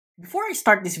Before I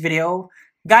start this video,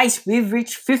 guys, we've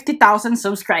reached 50,000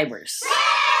 subscribers.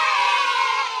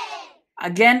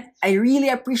 Again, I really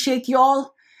appreciate you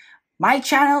all. My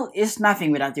channel is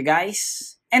nothing without you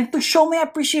guys. And to show my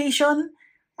appreciation,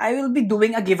 I will be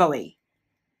doing a giveaway.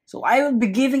 So I will be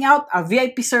giving out a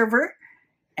VIP server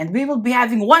and we will be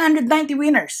having 190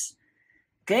 winners.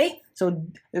 Okay? So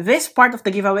this part of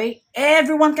the giveaway,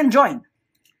 everyone can join.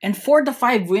 And for the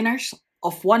 5 winners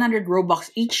of 100 Robux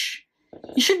each,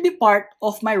 you should be part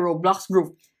of my Roblox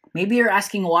group. Maybe you're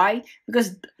asking why?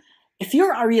 Because if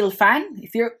you're a real fan,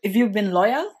 if you've been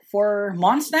loyal for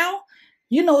months now,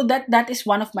 you know that that is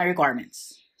one of my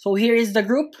requirements. So here is the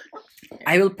group.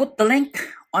 I will put the link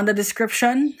on the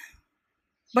description.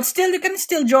 But still, you can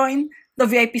still join the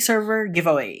VIP server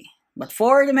giveaway. But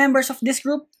for the members of this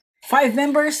group, 5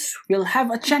 members will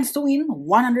have a chance to win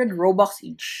 100 Robux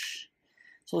each.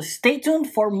 So stay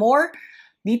tuned for more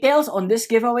details on this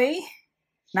giveaway.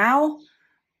 Now,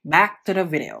 back to the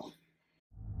video.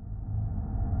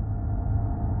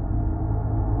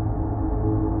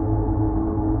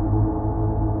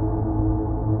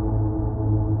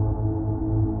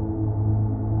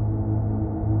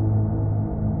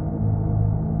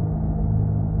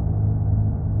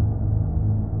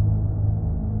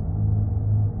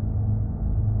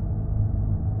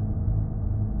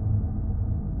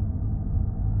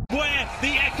 Where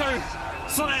the echo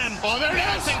slam. Oh, there it is.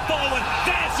 Passing forward.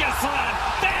 There's your slam.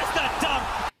 There's the dunk.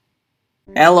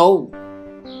 Hello,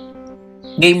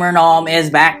 Gamer Nom is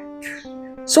back.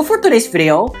 So for today's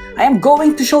video, I am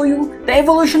going to show you the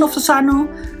evolution of SUSANOO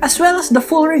as well as the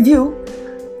full review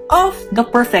of the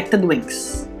perfected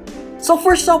wings. So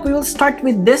first up, we will start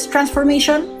with this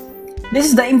transformation. This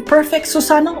is the imperfect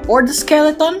SUSANOO or the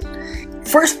skeleton.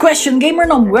 First question, Gamer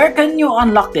Nom, where can you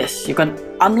unlock this? You can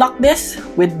unlock this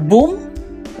with Boom.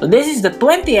 So this is the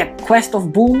 20th quest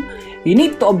of Boom. You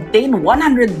need to obtain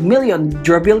 100 million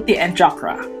durability and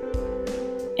chakra.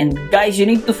 And guys, you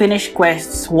need to finish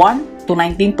quests 1 to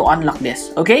 19 to unlock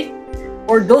this, okay?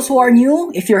 For those who are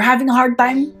new, if you're having a hard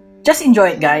time, just enjoy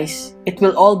it, guys. It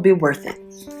will all be worth it.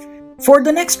 For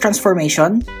the next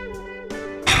transformation,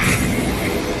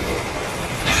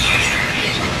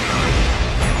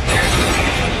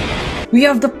 we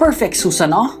have the perfect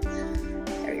SUSANOO.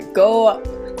 There you go.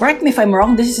 Correct me if I'm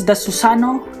wrong, this is the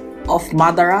SUSANOO of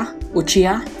Madara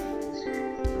Uchiha.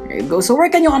 There you go. So where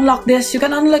can you unlock this? You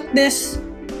can unlock this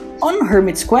on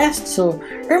Hermit's Quest. So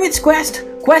Hermit's Quest,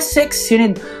 Quest 6, you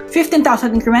need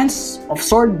 15,000 increments of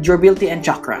sword, durability, and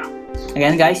chakra.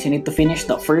 Again guys, you need to finish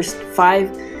the first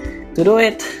 5 to do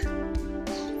it.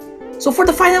 So for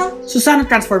the final SUSANOO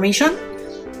transformation,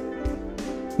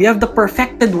 we have the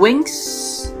perfected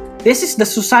wings. This is the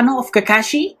SUSANOO of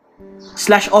Kakashi /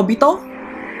 Obito.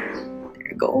 There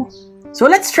you go. So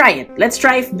let's try it. Let's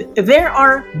try if there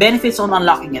are benefits on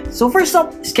unlocking it. So first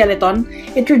up, skeleton.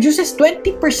 It reduces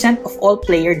 20% of all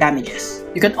player damages.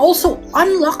 You can also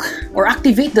unlock or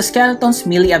activate the skeleton's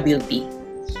melee ability.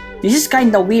 This is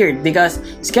kinda weird because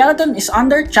skeleton is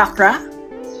under chakra,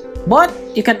 but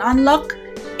you can unlock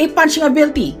a punching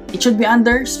ability. It should be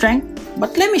under strength,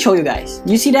 but let me show you guys.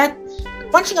 You see that? The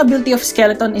punching ability of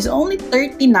skeleton is only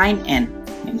 39N.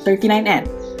 39N.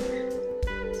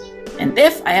 And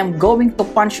if I am going to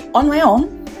punch on my own,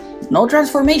 no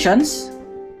transformations,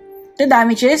 the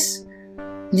damage is,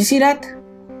 you see that?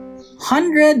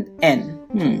 100N.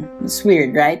 That's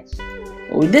weird, right?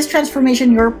 With this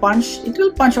transformation, your punch, it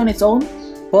will punch on its own,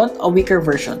 but a weaker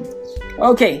version.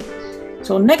 Okay,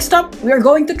 so next up, we are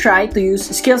going to try to use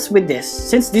skills with this.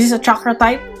 Since this is a chakra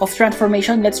type of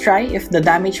transformation, let's try if the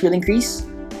damage will increase.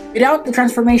 Without the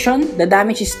transformation, the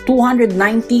damage is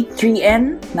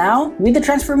 293N. Now, with the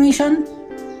transformation,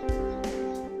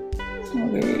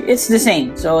 okay, it's the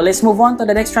same. So let's move on to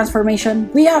the next transformation.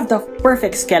 We have the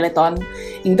perfect skeleton.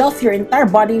 Engulf your entire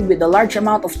body with a large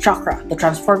amount of chakra to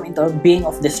transform into a being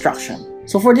of destruction.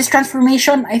 So for this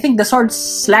transformation, I think the sword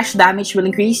slash damage will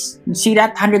increase. You see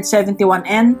that?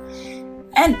 171N.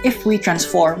 And if we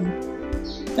transform,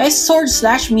 guys, sword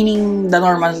slash meaning the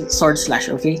normal sword slash,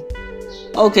 okay?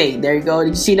 Okay, there you go.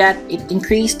 Did you see that? It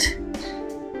increased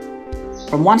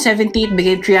from 170, it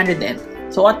became 300N.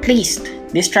 So at least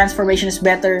this transformation is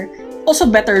better, also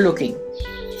better looking.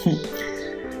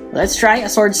 Let's try a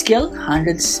sword skill,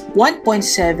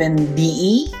 1.7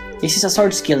 DE. This is a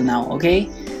sword skill now, okay?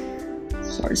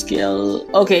 Sword skill,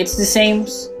 okay, it's the same.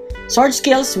 Sword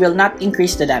skills will not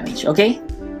increase the damage, okay?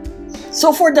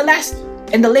 So for the last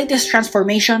and the latest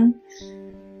transformation,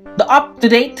 the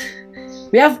up-to-date,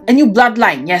 we have a new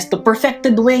bloodline. Yes, the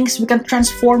perfected wings we can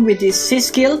transform with this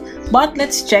skill, but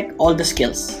let's check all the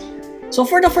skills. So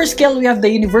for the first skill, we have the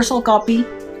universal copy.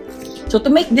 So to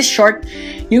make this short,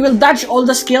 you will dodge all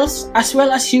the skills as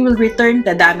well as you will return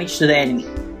the damage to the enemy.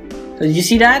 So did you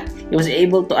see that? He was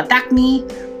able to attack me,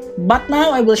 but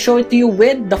now I will show it to you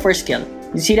with the first skill.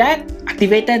 You see that?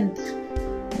 Activated.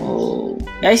 Oh,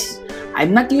 guys,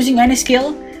 I'm not using any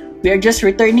skill. We are just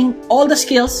returning all the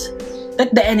skills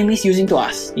that the enemy is using to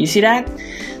us. You see that?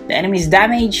 The enemy's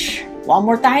damage. One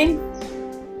more time.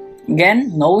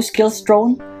 Again, no skills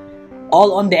thrown.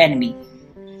 All on the enemy.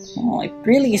 Oh, it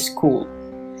really is cool.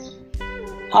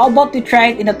 How about we try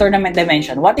it in the tournament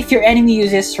dimension? What if your enemy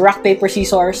uses rock, paper,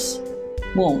 scissors?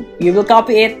 Boom. You will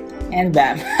copy it and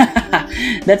bam.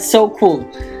 That's so cool.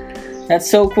 That's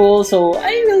so cool. So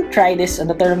I will try this on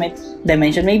the tournament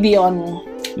dimension. Maybe on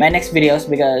my next videos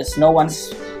because no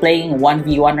one's playing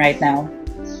 1v1 right now.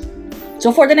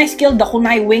 So for the next skill, the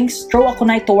kunai wings. Throw a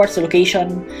kunai towards the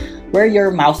location where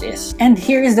your mouse is. And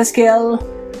here is the skill.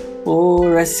 Oh,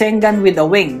 Rasengan with a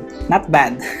wing. Not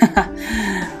bad.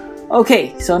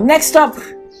 Okay, so next up,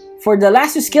 for the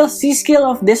last two skills, C skill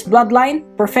of this bloodline,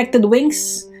 Perfected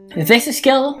Wings. This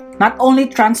skill not only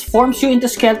transforms you into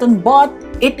skeleton, but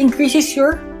it increases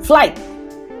your flight.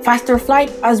 Faster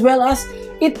flight, as well as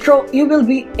you will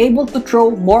be able to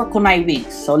throw more kunai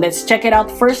wings. So let's check it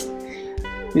out first.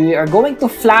 We are going to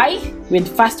fly with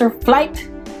faster flight.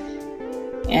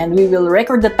 And we will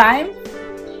record the time.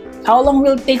 How long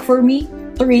will it take for me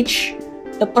to reach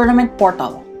the tournament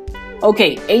portal?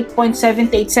 Okay,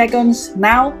 8.78 seconds.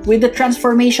 Now, with the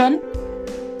transformation.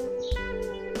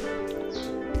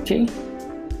 Okay,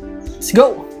 let's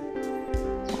go.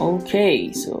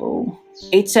 Okay, so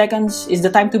 8 seconds is the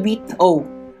time to beat. Oh,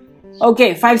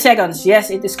 okay, 5 seconds.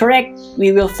 Yes, it is correct.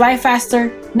 We will fly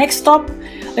faster. Next stop,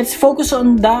 let's focus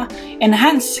on the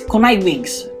enhanced kunai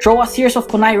wings. Throw a series of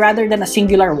kunai rather than a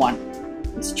singular one.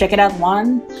 Let's check it out.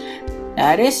 One.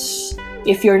 That is,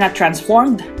 if you're not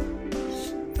transformed.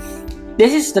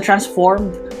 This is the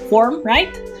transformed form, right?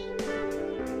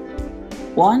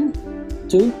 1,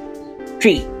 2,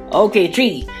 3. Okay,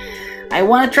 3. I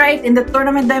want to try it in the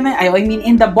tournament dimension. I mean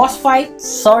in the boss fight.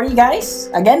 Sorry guys.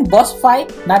 Again, boss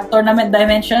fight, not tournament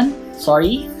dimension.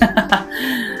 Sorry.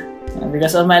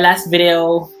 Because on my last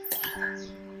video,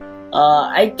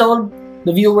 I told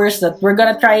the viewers that we're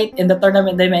gonna try it in the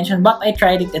tournament dimension, but I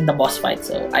tried it in the boss fight.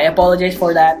 So I apologize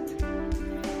for that.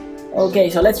 Okay,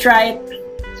 so let's try it.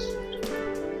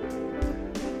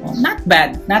 Well, not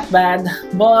bad,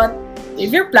 but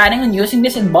if you're planning on using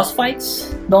this in boss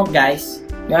fights, don't guys.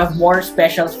 You have more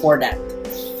specials for that.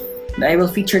 I will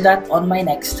feature that on my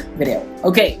next video.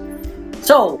 Okay,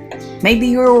 so maybe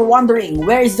you're wondering,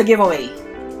 where is the giveaway?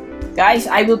 Guys,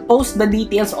 I will post the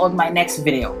details on my next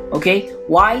video. Okay,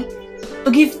 why? To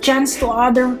give chance to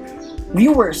other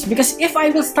viewers, because if I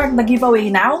will start the giveaway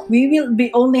now, we will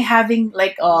be only having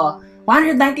like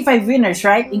 195 winners,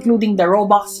 right? Including the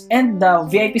Robux and the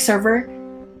VIP server.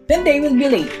 Then they will be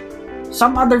late.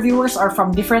 Some other viewers are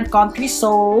from different countries,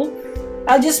 so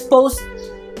I'll just post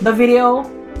the video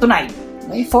tonight,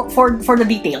 okay? for the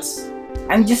details.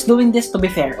 I'm just doing this to be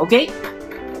fair, okay?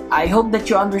 I hope that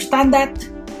you understand that.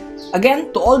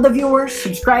 Again, to all the viewers,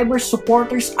 subscribers,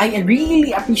 supporters, I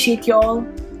really appreciate you all.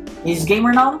 This is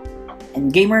Gamer Nom,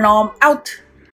 and Gamer Nom out!